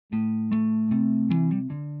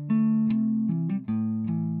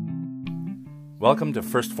Welcome to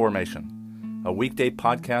First Formation, a weekday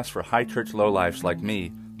podcast for high church lowlifes like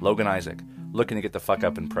me, Logan Isaac, looking to get the fuck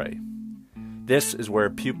up and pray. This is where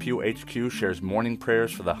Pew Pew HQ shares morning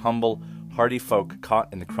prayers for the humble, hardy folk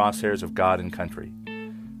caught in the crosshairs of God and country.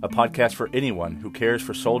 A podcast for anyone who cares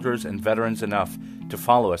for soldiers and veterans enough to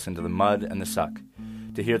follow us into the mud and the suck,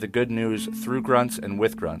 to hear the good news through grunts and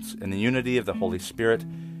with grunts in the unity of the Holy Spirit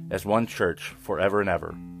as one church forever and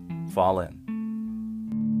ever. Fall in.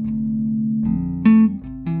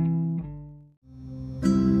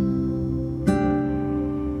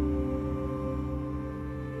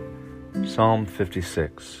 Psalm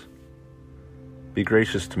 56. Be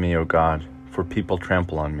gracious to me, O God, for people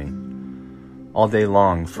trample on me. All day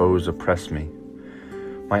long foes oppress me.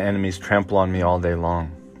 My enemies trample on me all day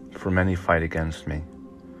long, for many fight against me.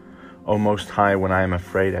 O Most High, when I am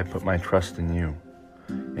afraid, I put my trust in you.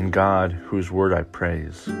 In God, whose word I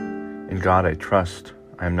praise. In God I trust,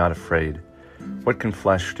 I am not afraid. What can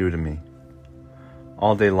flesh do to me?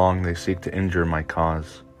 All day long they seek to injure my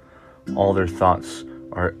cause. All their thoughts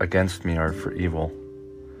against me are for evil.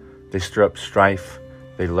 They stir up strife,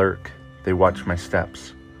 they lurk, they watch my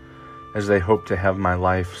steps. As they hope to have my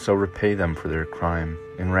life, so repay them for their crime.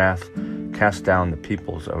 In wrath, cast down the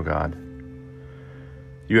peoples, O God.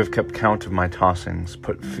 You have kept count of my tossings,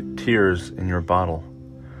 put tears in your bottle.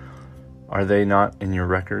 Are they not in your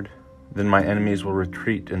record? Then my enemies will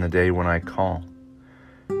retreat in the day when I call.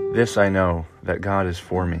 This I know, that God is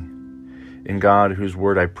for me. In God, whose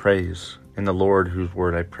word I praise. In the Lord, whose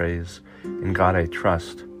word I praise. In God I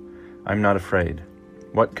trust. I am not afraid.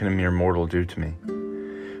 What can a mere mortal do to me?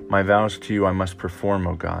 My vows to you I must perform,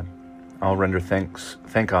 O God. I'll render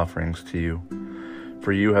thank offerings to you.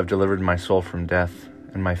 For you have delivered my soul from death,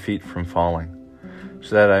 and my feet from falling,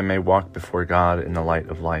 so that I may walk before God in the light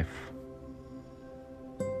of life.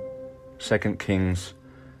 2 Kings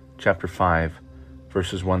chapter 5,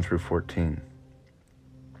 verses 1 through 14.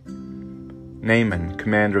 Naaman,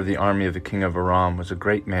 commander of the army of the king of Aram, was a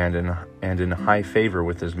great man and in high favor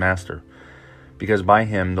with his master, because by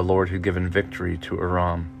him the Lord had given victory to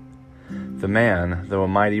Aram. The man, though a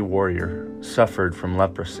mighty warrior, suffered from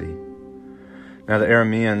leprosy. Now the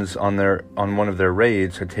Arameans on one of their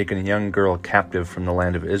raids had taken a young girl captive from the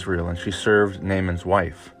land of Israel, and she served Naaman's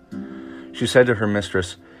wife. She said to her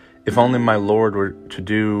mistress, "If only my Lord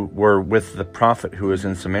were with the prophet who is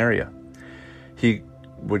in Samaria, he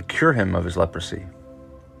would cure him of his leprosy."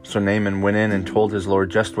 So Naaman went in and told his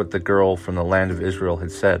Lord just what the girl from the land of Israel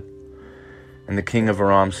had said. And the king of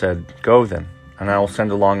Aram said, "Go then, and I will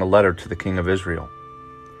send along a letter to the king of Israel."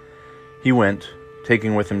 He went,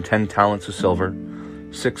 taking with him 10 talents of silver,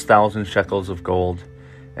 6,000 shekels of gold,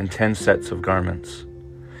 and 10 sets of garments.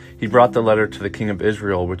 He brought the letter to the king of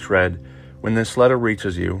Israel, which read, "When this letter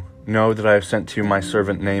reaches you, know that I have sent to you my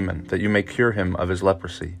servant Naaman, that you may cure him of his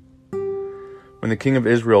leprosy." When the king of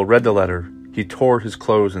Israel read the letter, he tore his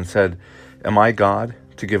clothes and said, "Am I God,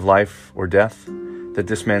 to give life or death, that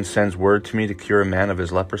this man sends word to me to cure a man of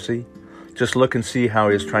his leprosy? Just look and see how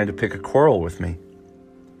he is trying to pick a quarrel with me."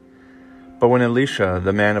 But when Elisha,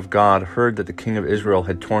 the man of God, heard that the king of Israel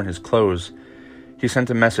had torn his clothes, he sent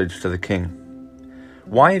a message to the king.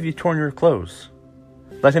 "Why have you torn your clothes?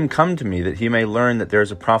 Let him come to me, that he may learn that there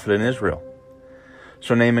is a prophet in Israel."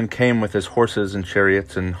 So Naaman came with his horses and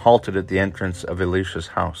chariots and halted at the entrance of Elisha's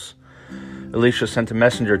house. Elisha sent a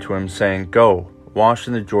messenger to him, saying, "Go, wash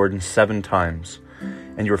in the Jordan 7 times,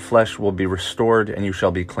 and your flesh will be restored, and you shall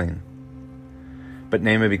be clean." But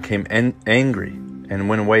Naaman became angry and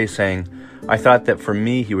went away, saying, "I thought that for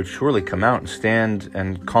me he would surely come out and stand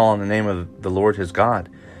and call on the name of the Lord his God,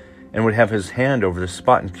 and would have his hand over the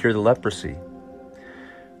spot and cure the leprosy.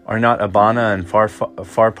 Are not Abana and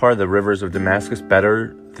Pharpar, the rivers of Damascus,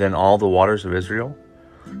 better than all the waters of Israel?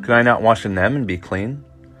 Could I not wash in them and be clean?"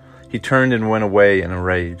 He turned and went away in a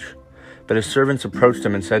rage. But his servants approached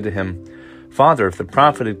him and said to him, "Father, if the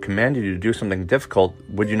prophet had commanded you to do something difficult,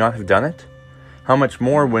 would you not have done it? How much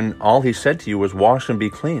more when all he said to you was, 'Wash and be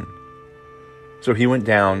clean'?" So he went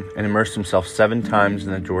down and immersed himself 7 times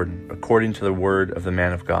in the Jordan, according to the word of the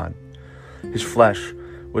man of God. His flesh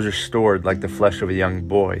was restored like the flesh of a young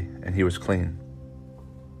boy, and he was clean.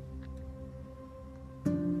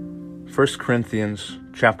 1 Corinthians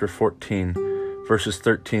chapter 14, verses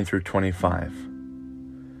 13 through 25.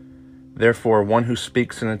 Therefore, one who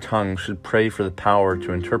speaks in a tongue should pray for the power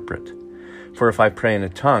to interpret. For if I pray in a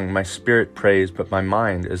tongue, my spirit prays, but my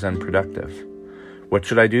mind is unproductive. What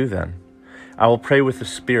should I do then? I will pray with the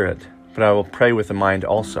spirit, but I will pray with the mind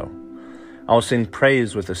also. I will sing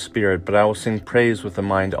praise with the spirit, but I will sing praise with the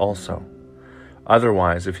mind also.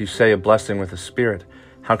 Otherwise, if you say a blessing with the spirit,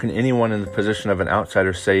 How can anyone in the position of an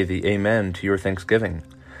outsider say the amen to your thanksgiving,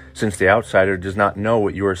 since the outsider does not know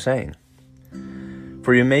what you are saying?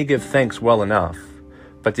 For you may give thanks well enough,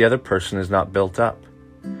 but the other person is not built up.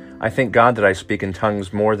 I thank God that I speak in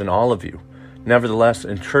tongues more than all of you. Nevertheless,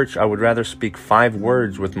 in church I would rather speak 5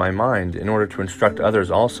 words with my mind in order to instruct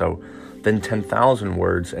others also, than 10,000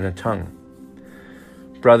 words in a tongue.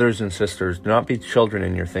 Brothers and sisters, do not be children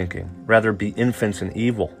in your thinking. Rather be infants in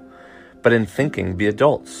evil. But in thinking, be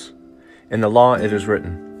adults. In the law it is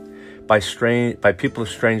written, By people of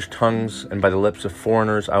strange tongues and by the lips of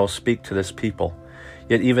foreigners I will speak to this people.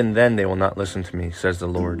 Yet even then they will not listen to me, says the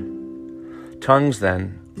Lord. Tongues,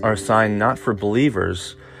 then, are a sign not for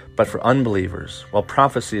believers, but for unbelievers, while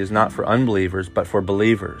prophecy is not for unbelievers, but for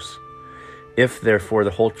believers. If, therefore,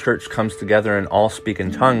 the whole church comes together and all speak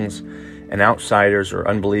in tongues, and outsiders or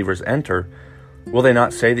unbelievers enter, will they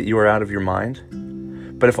not say that you are out of your mind?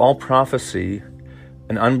 But if all prophecy,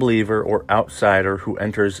 an unbeliever or outsider who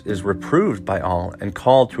enters is reproved by all and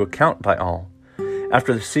called to account by all,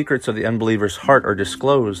 after the secrets of the unbeliever's heart are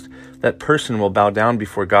disclosed, that person will bow down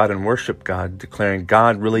before God and worship God, declaring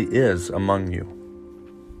God really is among you.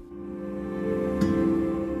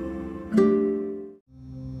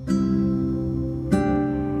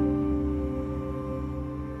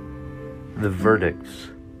 The Verdicts,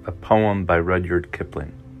 a poem by Rudyard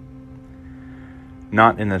Kipling.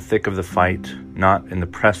 Not in the thick of the fight, not in the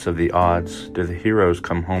press of the odds, do the heroes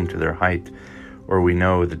come home to their height, or we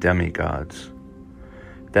know the demigods.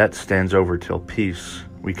 That stands over till peace,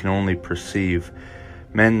 we can only perceive.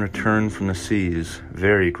 Men return from the seas,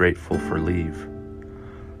 very grateful for leave.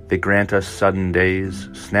 They grant us sudden days,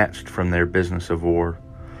 snatched from their business of war,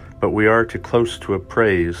 but we are too close to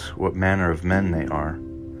appraise what manner of men they are.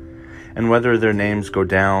 And whether their names go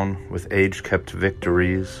down with age-kept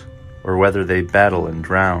victories, or whether they battle and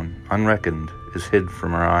drown, unreckoned, is hid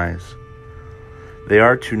from our eyes. They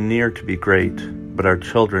are too near to be great, but our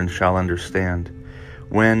children shall understand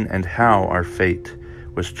when and how our fate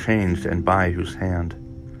was changed and by whose hand.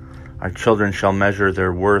 Our children shall measure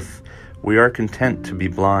their worth. We are content to be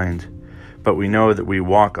blind, but we know that we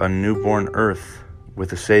walk on newborn earth with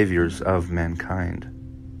the saviors of mankind.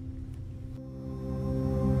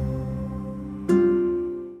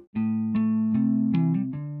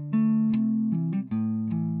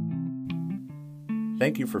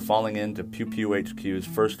 Thank you for falling into Pew Pew HQ's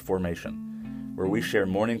First Formation, where we share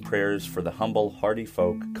morning prayers for the humble, hardy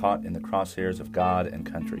folk caught in the crosshairs of God and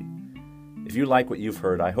country. If you like what you've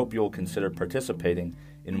heard, I hope you'll consider participating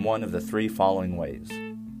in one of the 3 following ways.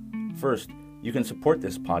 First, you can support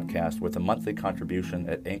this podcast with a monthly contribution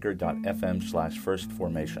at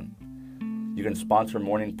anchor.fm/firstformation. You can sponsor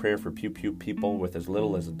morning prayer for Pew Pew people with as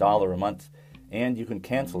little as $1 a month, and you can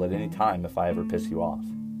cancel at any time if I ever piss you off.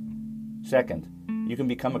 Second, you can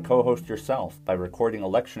become a co-host yourself by recording a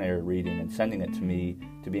lectionary reading and sending it to me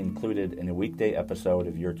to be included in a weekday episode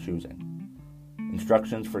of your choosing.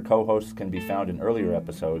 Instructions for co-hosts can be found in earlier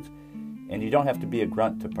episodes, and you don't have to be a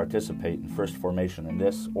grunt to participate in First Formation in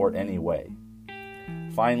this or any way.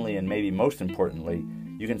 Finally, and maybe most importantly,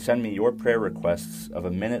 you can send me your prayer requests of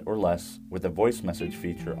a minute or less with a voice message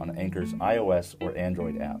feature on Anchor's iOS or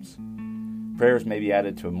Android apps. Prayers may be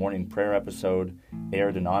added to a morning prayer episode,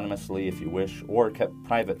 aired anonymously if you wish, or kept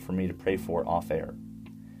private for me to pray for off-air.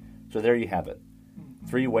 So there you have it.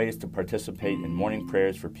 3 ways to participate in morning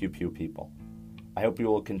prayers for Pew Pew people. I hope you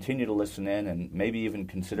will continue to listen in and maybe even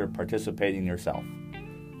consider participating yourself.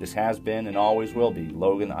 This has been and always will be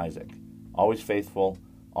Logan Isaac. Always faithful,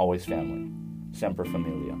 always family. Semper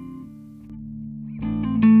Familia.